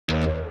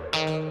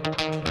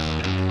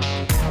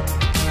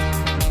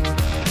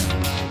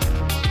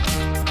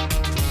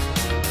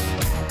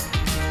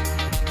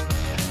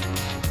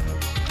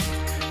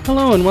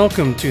Hello and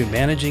welcome to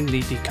Managing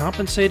the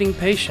Decompensating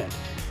Patient.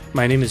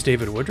 My name is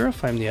David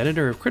Woodruff. I'm the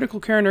editor of Critical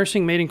Care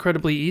Nursing Made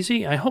Incredibly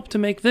Easy. I hope to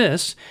make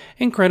this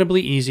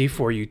incredibly easy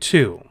for you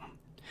too.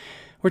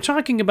 We're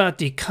talking about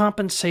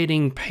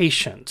decompensating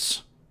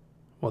patients.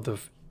 Well, the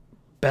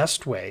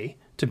best way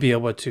to be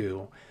able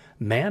to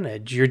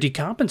manage your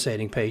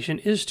decompensating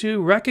patient is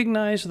to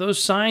recognize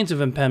those signs of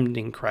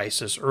impending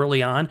crisis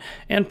early on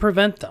and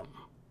prevent them.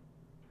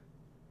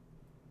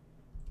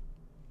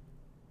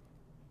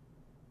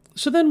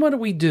 So then what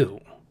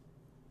do?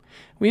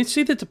 We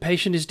see that the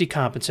patient is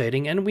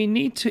decompensating and we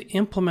need to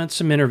implement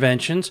some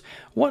interventions.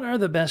 What are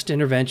the best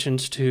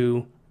interventions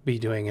to be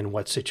doing in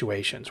what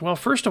situations? Well,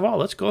 first of all,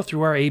 let's go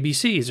through our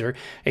ABCs or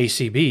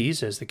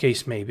ACBs, as the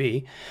case may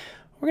be.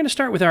 We're going to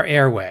start with our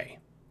airway.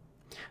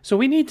 So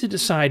we need to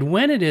decide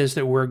when it is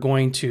that we're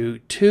going to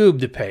tube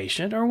the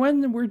patient or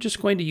when we're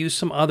just going to use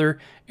some other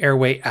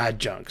airway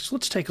adjuncts.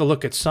 Let's take a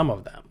look at some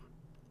of them.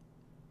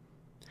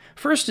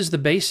 First is the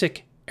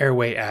basic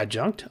airway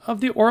adjunct of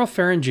the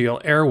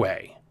oropharyngeal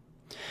airway.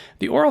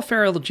 The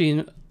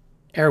oropharyngeal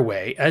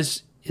airway,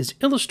 as is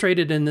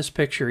illustrated in this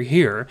picture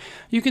here,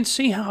 you can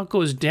see how it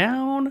goes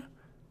down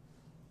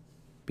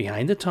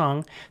behind the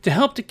tongue to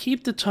help to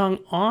keep the tongue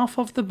off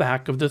of the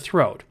back of the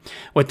throat.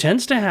 What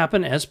tends to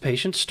happen as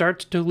patients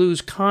start to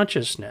lose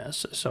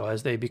consciousness, so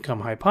as they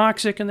become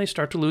hypoxic and they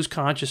start to lose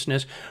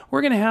consciousness,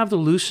 we're going to have the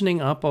loosening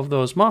up of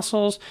those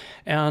muscles,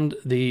 and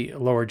the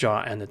lower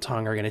jaw and the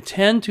tongue are going to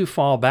tend to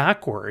fall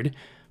backward,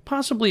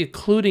 possibly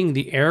occluding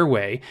the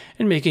airway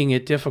and making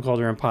it difficult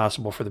or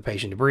impossible for the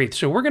patient to breathe.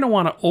 So we're going to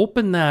want to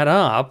open that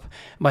up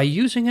by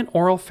using an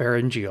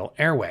oropharyngeal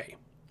airway.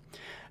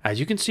 As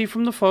you can see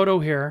from the photo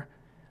here,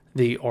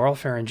 the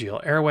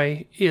oropharyngeal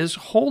airway is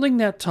holding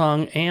that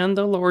tongue and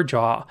the lower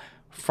jaw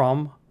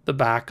from the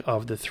back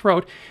of the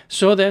throat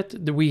so that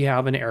we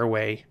have an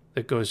airway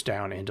that goes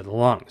down into the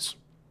lungs.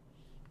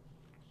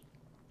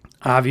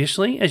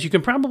 Obviously, as you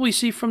can probably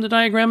see from the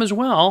diagram as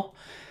well,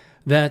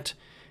 that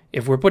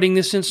if we're putting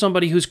this in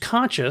somebody who's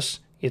conscious,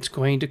 it's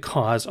going to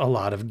cause a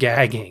lot of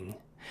gagging.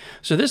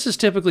 So this is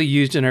typically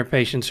used in our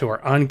patients who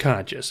are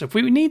unconscious. If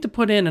we need to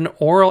put in an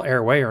oral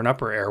airway or an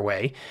upper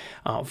airway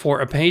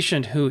for a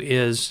patient who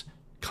is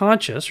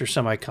conscious or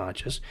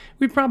semi-conscious,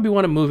 we'd probably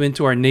want to move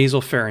into our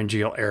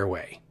nasopharyngeal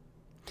airway.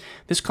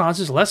 This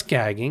causes less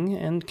gagging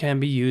and can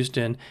be used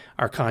in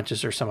our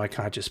conscious or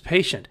semi-conscious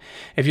patient.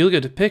 If you look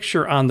at the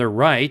picture on the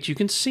right, you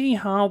can see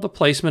how the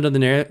placement of the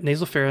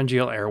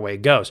nasopharyngeal airway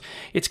goes.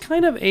 It's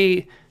kind of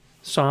a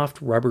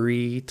soft,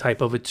 rubbery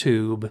type of a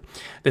tube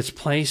that's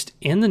placed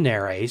in the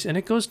nares, and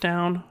it goes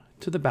down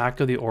to the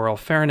back of the oral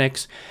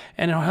pharynx,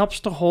 and it helps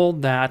to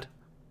hold that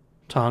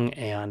tongue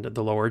and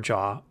the lower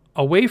jaw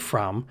away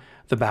from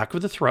the back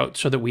of the throat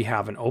so that we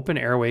have an open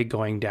airway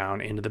going down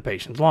into the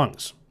patient's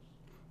lungs.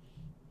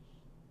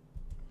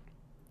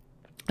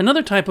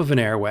 Another type of an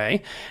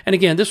airway, and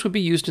again, this would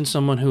be used in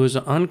someone who is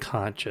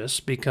unconscious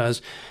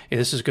because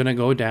this is going to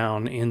go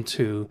down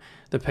into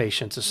the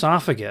patient's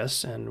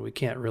esophagus, and we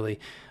can't really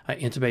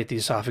intubate the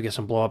esophagus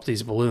and blow up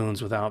these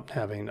balloons without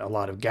having a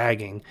lot of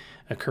gagging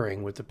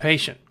occurring with the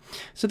patient.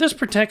 So this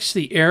protects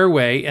the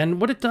airway, and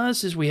what it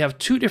does is we have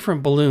two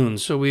different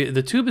balloons. So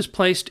the tube is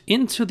placed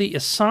into the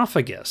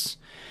esophagus,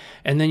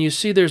 and then you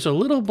see there's a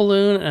little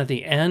balloon at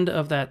the end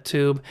of that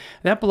tube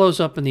that blows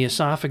up in the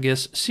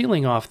esophagus,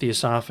 sealing off the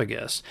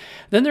esophagus.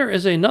 Then there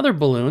is another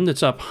balloon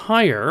that's up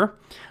higher.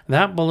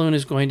 That balloon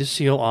is going to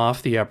seal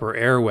off the upper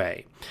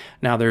airway.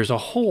 Now there's a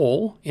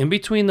hole in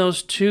between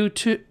those two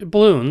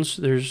balloons.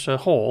 There's a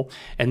hole,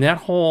 and that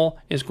hole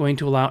is going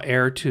to allow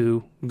air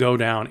to go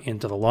down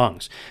into the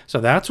lungs.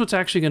 So that's what's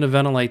actually going to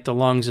ventilate the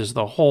lungs, is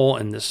the hole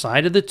in the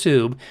side of the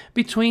tube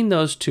between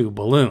those two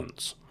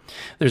balloons.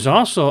 There's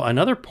also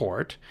another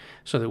port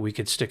so that we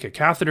could stick a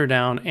catheter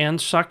down and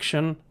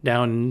suction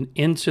down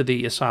into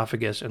the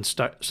esophagus and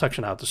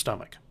suction out the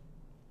stomach.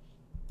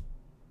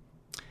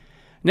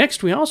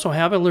 Next, we also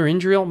have a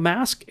laryngeal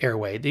mask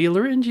airway. The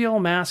laryngeal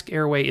mask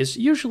airway is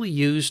usually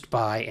used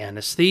by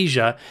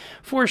anesthesia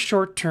for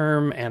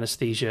short-term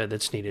anesthesia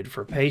that's needed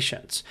for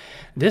patients.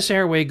 This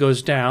airway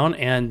goes down,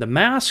 and the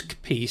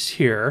mask piece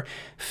here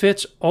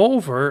fits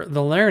over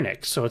the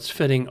larynx, so it's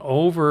fitting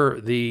over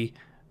the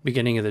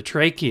beginning of the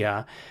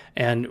trachea,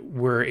 and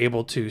we're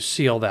able to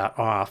seal that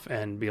off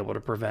and be able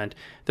to prevent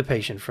the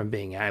patient from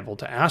being able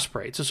to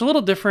aspirate. So it's a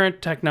little different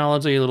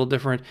technology, a little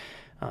different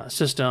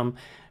system.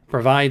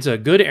 Provides a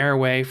good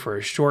airway for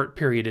a short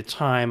period of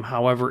time.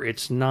 However,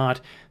 it's not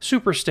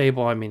super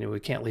stable. I mean, we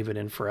can't leave it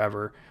in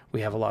forever.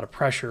 We have a lot of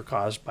pressure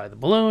caused by the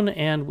balloon,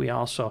 and we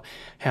also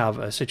have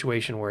a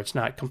situation where it's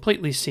not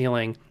completely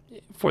sealing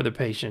for the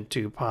patient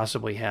to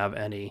possibly have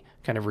any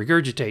kind of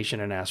regurgitation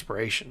and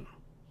aspiration.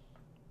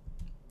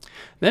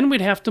 Then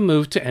we'd have to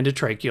move to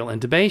endotracheal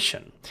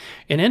intubation.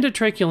 In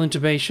endotracheal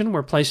intubation,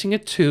 we're placing a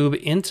tube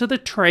into the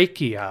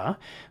trachea,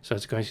 so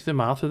it's going through the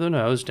mouth or the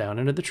nose, down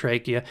into the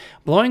trachea,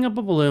 blowing up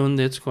a balloon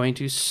that's going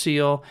to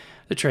seal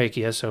the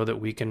trachea so that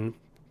we can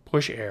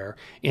push air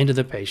into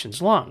the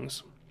patient's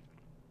lungs.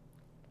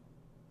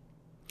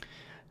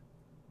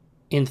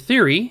 In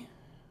theory,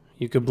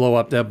 you could blow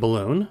up that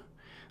balloon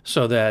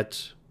so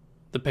that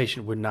the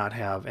patient would not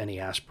have any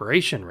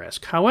aspiration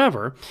risk.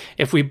 However,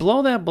 if we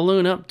blow that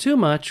balloon up too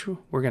much,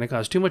 we're going to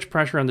cause too much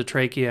pressure on the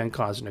trachea and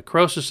cause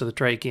necrosis of the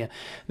trachea.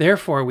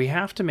 Therefore, we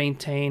have to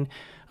maintain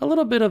a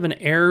little bit of an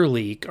air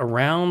leak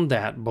around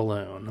that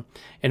balloon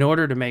in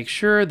order to make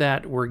sure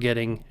that we're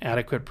getting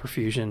adequate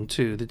perfusion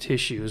to the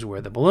tissues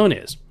where the balloon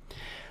is.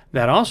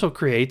 That also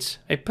creates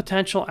a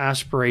potential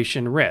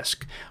aspiration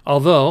risk.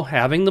 Although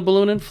having the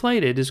balloon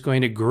inflated is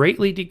going to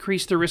greatly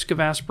decrease the risk of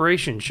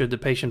aspiration should the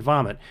patient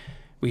vomit,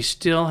 we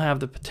still have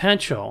the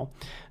potential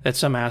that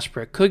some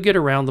aspirate could get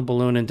around the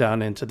balloon and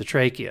down into the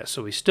trachea.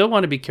 So we still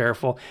want to be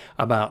careful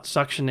about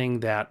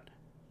suctioning that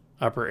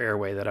upper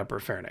airway, that upper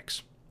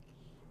pharynx.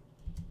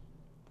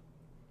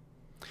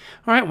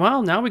 All right,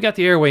 well, now we got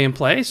the airway in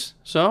place.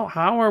 So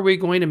how are we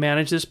going to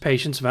manage this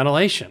patient's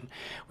ventilation?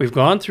 We've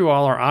gone through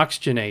all our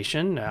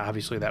oxygenation.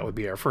 Obviously, that would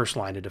be our first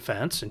line of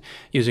defense, and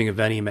using a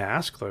venti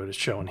mask, that is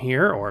shown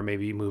here, or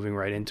maybe moving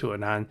right into a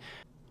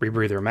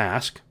non-rebreather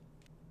mask.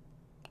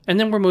 And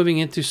then we're moving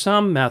into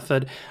some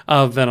method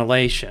of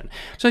ventilation,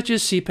 such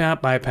as CPAP,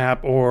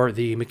 BiPAP, or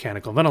the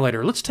mechanical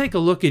ventilator. Let's take a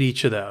look at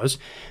each of those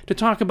to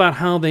talk about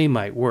how they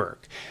might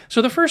work. So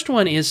the first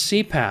one is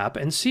CPAP,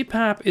 and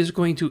CPAP is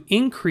going to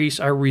increase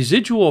our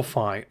residual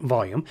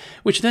volume,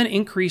 which then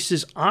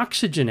increases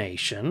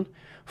oxygenation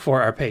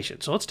for our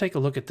patient. So let's take a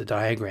look at the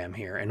diagram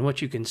here. And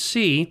what you can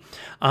see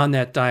on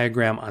that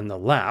diagram on the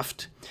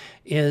left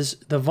is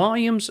the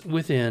volumes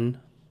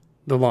within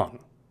the lung.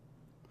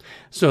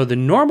 So the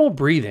normal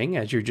breathing,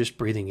 as you're just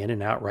breathing in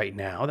and out right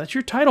now, that's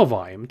your tidal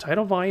volume.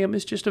 Tidal volume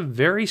is just a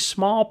very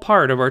small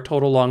part of our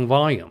total lung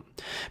volume.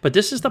 But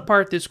this is the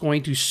part that's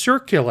going to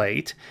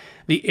circulate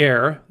the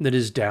air that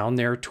is down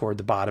there toward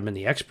the bottom in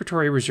the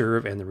expiratory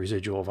reserve and the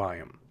residual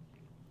volume.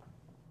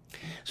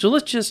 So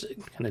let's just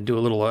kind of do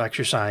a little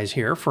exercise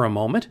here for a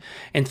moment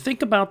and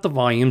think about the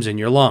volumes in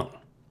your lung.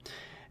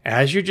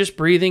 As you're just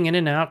breathing in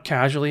and out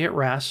casually at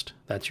rest,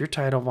 that's your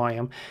tidal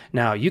volume.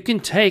 Now, you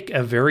can take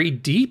a very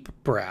deep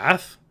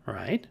breath,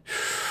 right?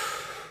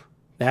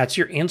 That's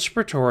your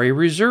inspiratory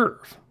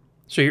reserve.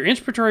 So your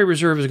inspiratory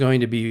reserve is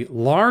going to be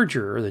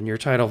larger than your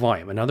tidal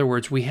volume. In other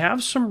words, we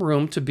have some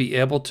room to be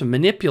able to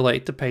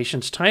manipulate the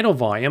patient's tidal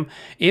volume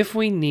if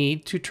we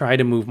need to try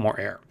to move more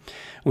air.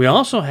 We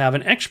also have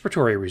an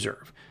expiratory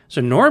reserve. So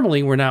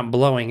normally, we're not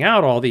blowing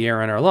out all the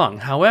air in our lung.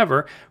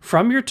 However,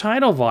 from your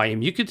tidal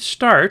volume, you could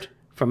start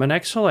from an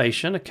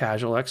exhalation, a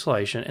casual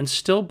exhalation, and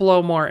still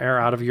blow more air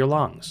out of your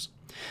lungs.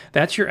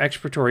 That's your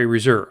expiratory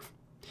reserve.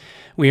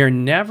 We are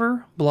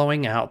never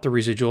blowing out the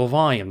residual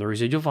volume. The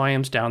residual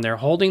volume's down there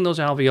holding those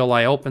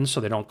alveoli open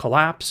so they don't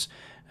collapse.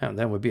 And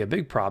that would be a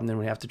big problem. Then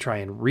we have to try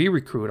and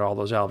re-recruit all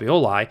those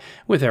alveoli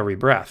with every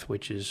breath,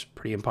 which is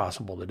pretty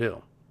impossible to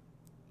do.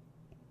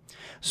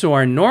 So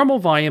our normal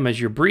volume as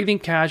you're breathing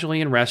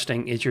casually and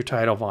resting is your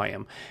tidal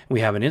volume.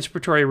 We have an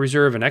inspiratory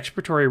reserve, an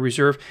expiratory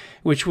reserve,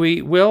 which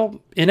we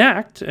will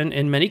enact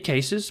in many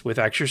cases with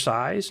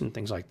exercise and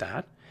things like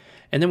that.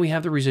 And then we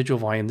have the residual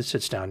volume that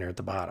sits down there at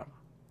the bottom.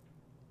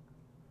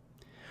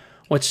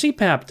 What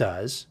CPAP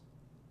does,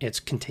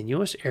 it's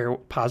continuous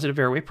positive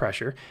airway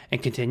pressure,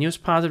 and continuous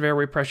positive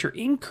airway pressure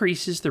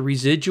increases the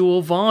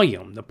residual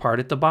volume, the part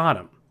at the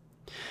bottom.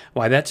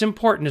 Why that's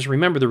important is,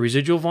 remember, the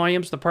residual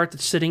volume is the part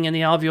that's sitting in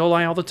the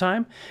alveoli all the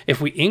time. If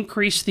we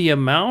increase the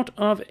amount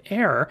of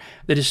air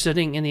that is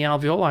sitting in the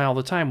alveoli all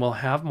the time, we'll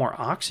have more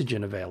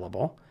oxygen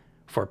available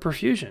for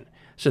perfusion.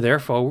 So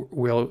therefore,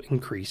 we'll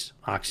increase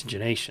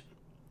oxygenation.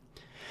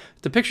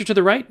 The picture to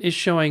the right is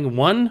showing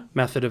one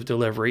method of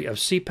delivery of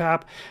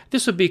CPAP.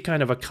 This would be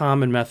kind of a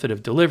common method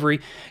of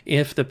delivery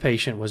if the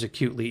patient was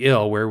acutely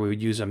ill, where we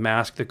would use a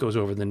mask that goes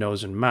over the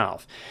nose and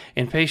mouth.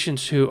 In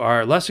patients who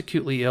are less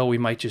acutely ill, we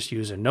might just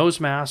use a nose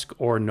mask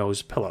or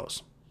nose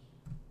pillows.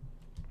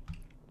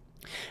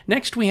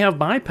 Next, we have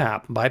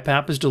BiPAP.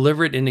 BiPAP is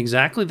delivered in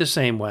exactly the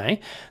same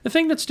way. The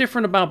thing that's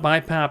different about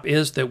BiPAP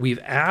is that we've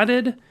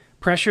added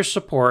pressure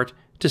support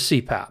to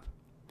CPAP.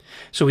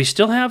 So we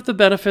still have the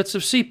benefits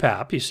of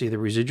CPAP. You see the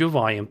residual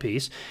volume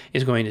piece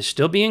is going to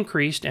still be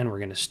increased, and we're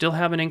going to still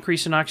have an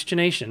increase in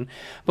oxygenation,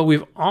 but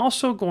we've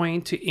also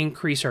going to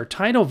increase our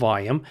tidal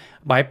volume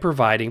by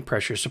providing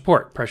pressure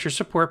support. Pressure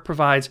support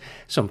provides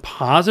some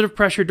positive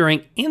pressure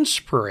during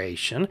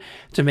inspiration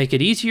to make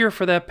it easier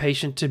for that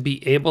patient to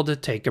be able to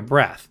take a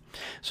breath.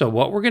 So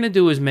what we're going to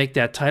do is make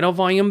that tidal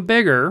volume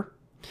bigger.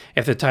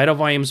 If the tidal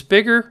volume's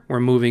bigger, we're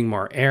moving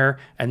more air,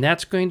 and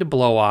that's going to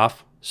blow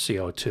off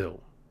CO2.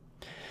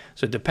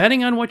 So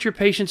depending on what your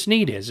patient's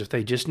need is, if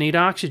they just need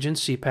oxygen,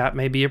 CPAP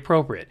may be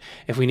appropriate.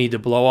 If we need to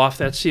blow off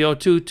that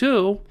CO2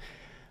 too,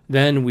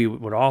 then we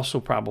would also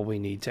probably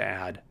need to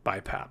add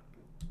BiPAP.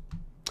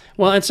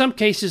 Well, in some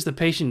cases, the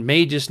patient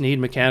may just need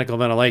mechanical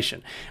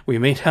ventilation. We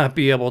may not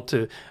be able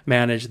to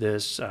manage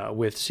this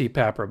with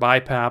CPAP or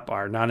BiPAP.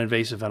 Our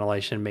non-invasive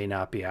ventilation may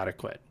not be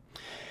adequate.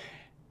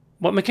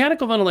 What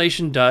mechanical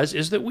ventilation does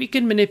is that we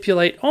can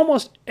manipulate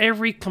almost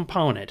every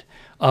component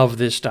of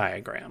this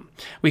diagram.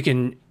 We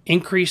can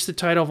increase the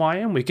tidal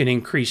volume, we can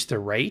increase the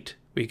rate,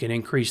 we can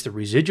increase the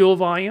residual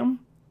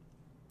volume,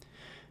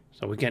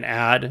 So we can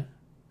add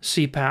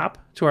CPAP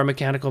to our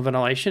mechanical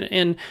ventilation.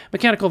 In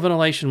mechanical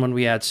ventilation, when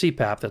we add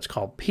CPAP, that's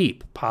called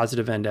PEEP,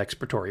 positive end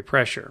expiratory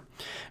pressure.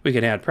 We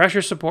can add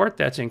pressure support,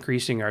 that's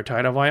increasing our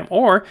tidal volume,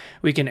 or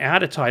we can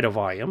add a tidal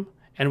volume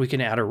and we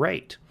can add a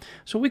rate.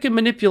 So we can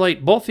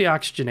manipulate both the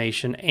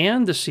oxygenation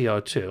and the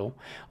CO2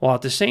 while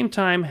at the same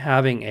time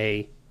having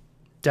a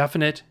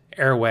definite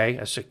airway,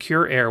 a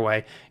secure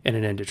airway, and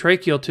an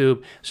endotracheal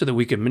tube so that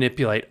we can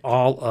manipulate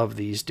all of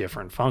these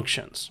different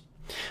functions.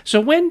 So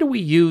when do we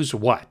use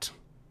what?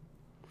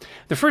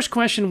 The first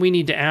question we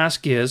need to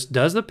ask is,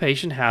 does the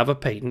patient have a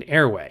patent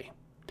airway?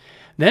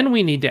 Then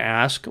we need to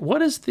ask,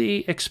 what is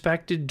the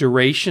expected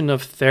duration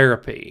of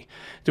therapy?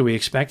 Do we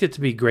expect it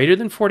to be greater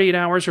than 48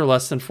 hours or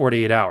less than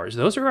 48 hours?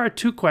 Those are our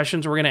two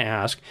questions we're going to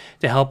ask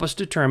to help us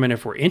determine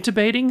if we're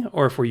intubating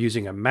or if we're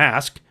using a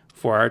mask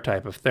for our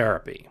type of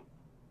therapy.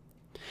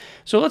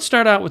 So let's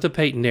start out with the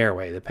patent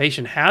airway. The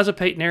patient has a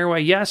patent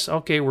airway. Yes,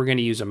 okay, we're going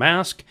to use a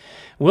mask.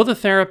 Will the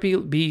therapy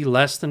be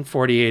less than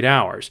 48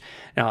 hours?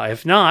 Now,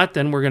 if not,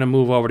 then we're going to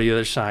move over to the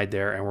other side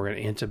there and we're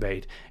going to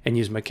intubate and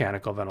use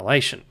mechanical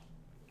ventilation.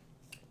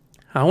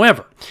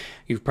 However,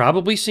 you've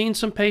probably seen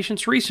some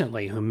patients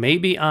recently who may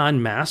be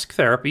on mask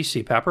therapy,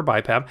 CPAP or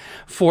BiPAP,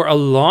 for a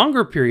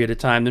longer period of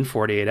time than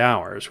 48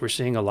 hours. We're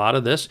seeing a lot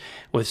of this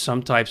with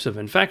some types of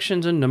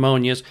infections and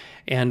pneumonias,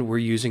 and we're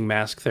using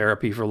mask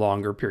therapy for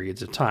longer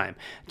periods of time.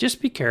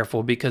 Just be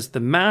careful because the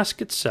mask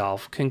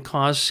itself can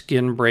cause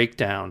skin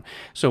breakdown.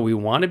 So we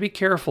want to be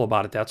careful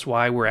about it. That's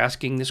why we're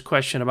asking this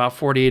question about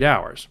 48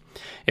 hours.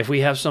 If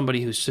we have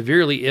somebody who's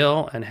severely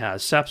ill and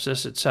has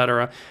sepsis,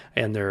 etc.,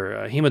 and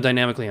they're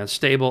hemodynamically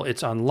unstable,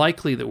 it's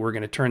unlikely that we're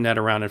going to turn that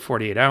around in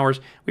 48 hours.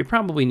 We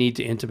probably need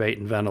to intubate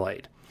and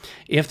ventilate.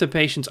 If the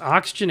patient's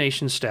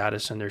oxygenation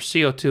status and their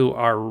CO2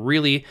 are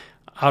really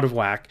out of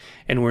whack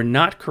and we're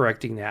not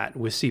correcting that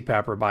with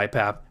CPAP or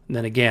BiPAP,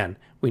 then again,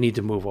 we need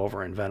to move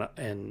over and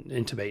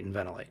intubate and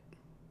ventilate.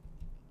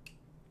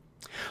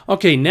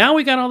 Okay, now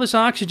we got all this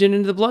oxygen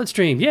into the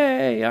bloodstream.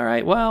 Yay! All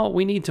right, well,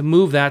 we need to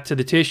move that to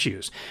the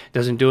tissues.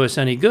 Doesn't do us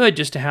any good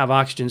just to have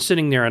oxygen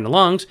sitting there in the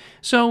lungs,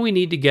 so we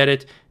need to get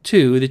it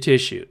to the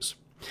tissues.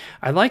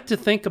 I like to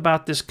think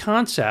about this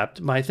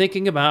concept by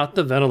thinking about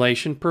the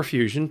ventilation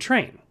perfusion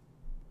train.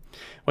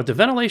 What the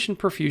ventilation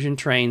perfusion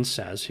train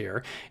says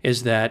here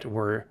is that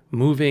we're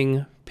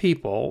moving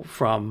people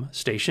from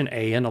station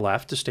A on the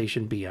left to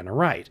station B on the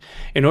right.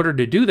 In order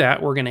to do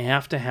that, we're going to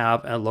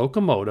have a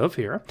locomotive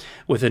here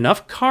with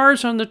enough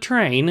cars on the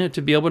train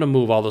to be able to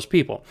move all those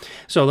people.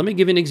 So let me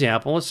give you an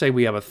example. Let's say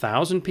we have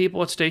 1,000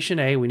 people at station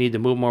A. We need to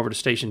move them over to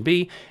station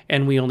B,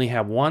 and we only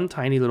have one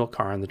tiny little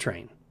car on the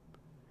train.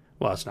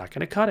 Well, it's not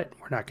going to cut it.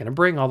 We're not going to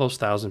bring all those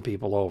 1,000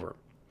 people over.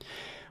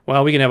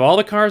 Well, we can have all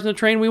the cars in the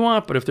train we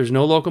want, but if there's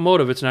no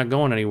locomotive, it's not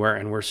going anywhere,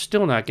 and we're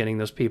still not getting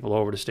those people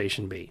over to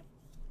station B.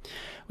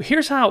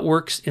 Here's how it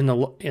works in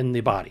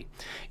the body.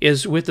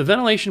 Is with the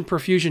ventilation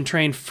perfusion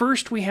train,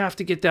 first we have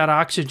to get that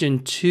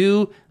oxygen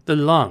to the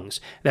lungs.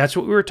 That's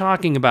what we were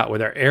talking about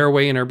with our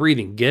airway and our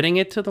breathing, getting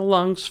it to the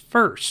lungs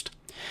first.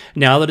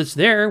 Now that it's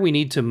there, we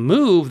need to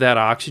move that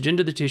oxygen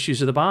to the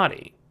tissues of the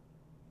body.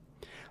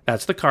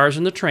 That's the cars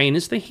in the train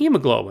is the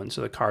hemoglobin.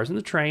 So the cars in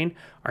the train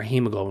are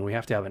hemoglobin. We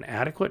have to have an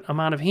adequate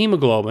amount of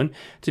hemoglobin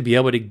to be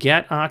able to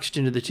get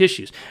oxygen to the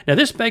tissues. Now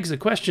this begs the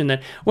question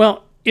that,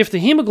 well, if the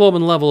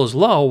hemoglobin level is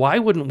low, why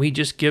wouldn't we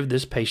just give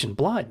this patient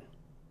blood?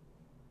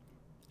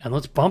 And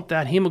let's bump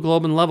that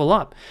hemoglobin level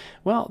up.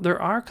 Well, there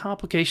are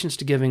complications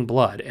to giving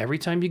blood. Every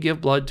time you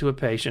give blood to a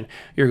patient,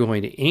 you're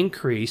going to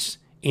increase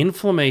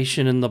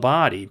inflammation in the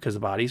body because the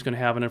body is going to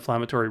have an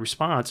inflammatory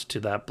response to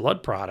that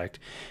blood product,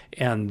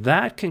 and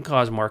that can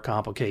cause more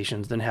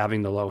complications than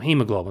having the low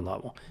hemoglobin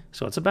level.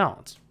 So it's a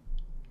balance.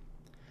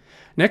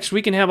 Next,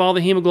 we can have all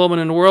the hemoglobin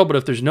in the world, but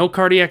if there's no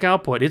cardiac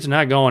output, it's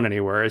not going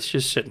anywhere. It's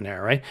just sitting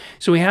there, right?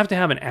 So we have to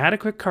have an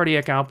adequate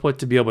cardiac output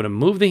to be able to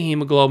move the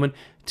hemoglobin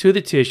to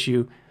the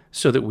tissue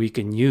so that we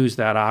can use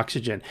that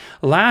oxygen.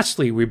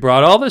 Lastly, we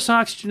brought all this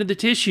oxygen to the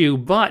tissue,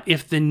 but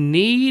if the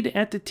need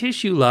at the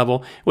tissue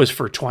level was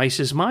for twice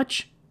as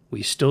much,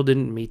 we still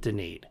didn't meet the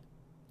need.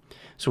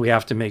 So we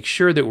have to make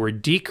sure that we're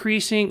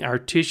decreasing our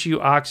tissue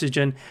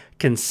oxygen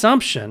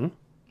consumption.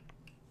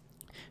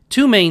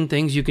 Two main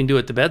things you can do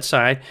at the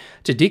bedside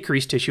to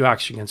decrease tissue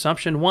oxygen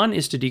consumption. One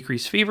is to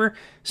decrease fever.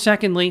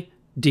 Secondly,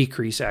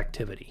 decrease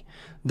activity.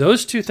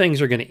 Those two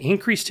things are going to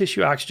increase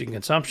tissue oxygen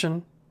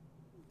consumption.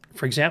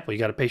 For example, you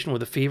got a patient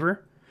with a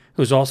fever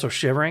who's also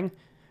shivering,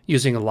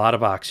 using a lot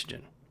of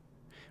oxygen.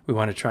 We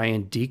want to try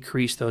and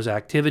decrease those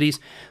activities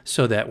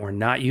so that we're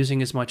not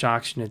using as much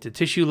oxygen at the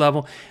tissue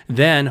level.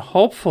 Then,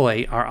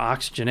 hopefully, our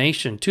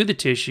oxygenation to the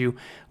tissue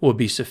will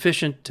be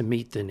sufficient to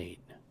meet the need.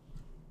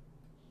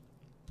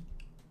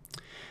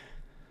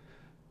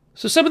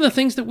 So some of the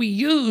things that we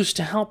use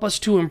to help us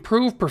to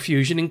improve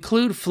perfusion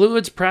include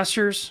fluids,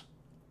 pressors,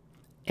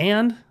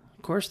 and,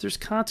 of course, there's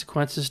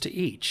consequences to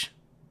each.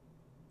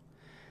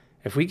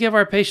 If we give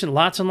our patient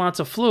lots and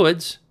lots of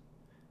fluids,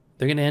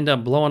 they're going to end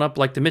up blowing up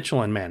like the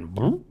Michelin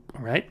Man,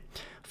 right?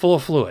 Full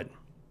of fluid.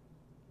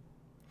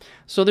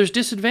 So there's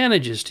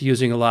disadvantages to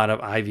using a lot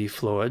of IV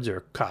fluids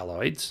or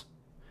colloids,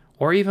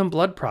 or even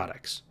blood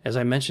products. As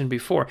I mentioned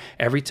before,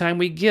 every time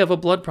we give a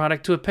blood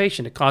product to a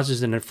patient, it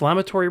causes an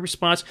inflammatory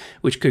response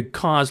which could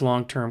cause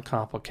long-term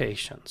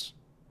complications.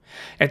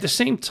 At the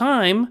same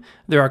time,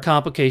 there are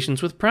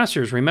complications with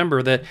pressors.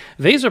 Remember that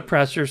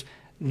vasopressors,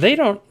 they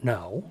don't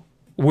know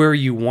where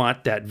you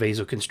want that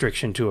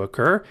vasoconstriction to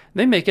occur.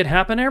 They make it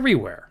happen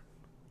everywhere,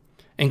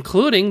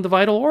 including the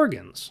vital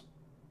organs.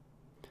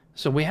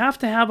 So we have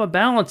to have a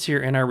balance here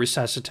in our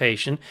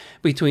resuscitation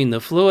between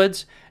the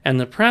fluids and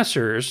the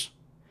pressors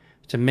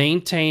to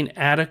maintain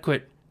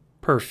adequate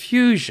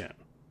perfusion.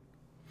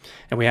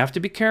 And we have to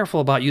be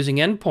careful about using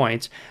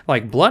endpoints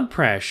like blood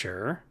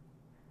pressure,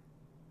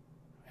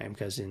 and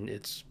because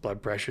its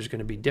blood pressure is going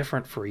to be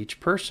different for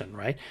each person,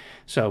 right?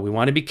 So we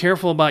want to be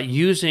careful about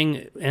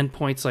using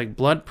endpoints like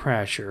blood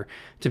pressure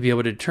to be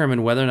able to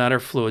determine whether or not our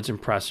fluids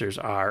and pressors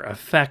are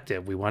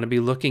effective. We want to be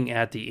looking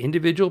at the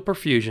individual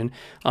perfusion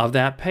of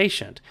that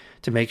patient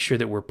to make sure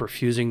that we're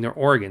perfusing their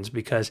organs,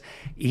 because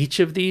each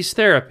of these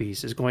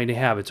therapies is going to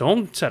have its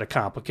own set of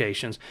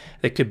complications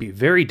that could be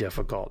very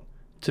difficult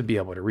to be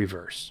able to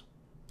reverse.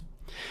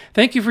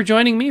 Thank you for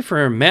joining me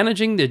for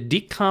Managing the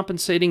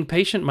Decompensating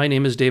Patient. My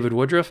name is David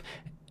Woodruff.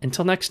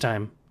 Until next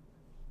time,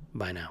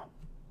 bye now.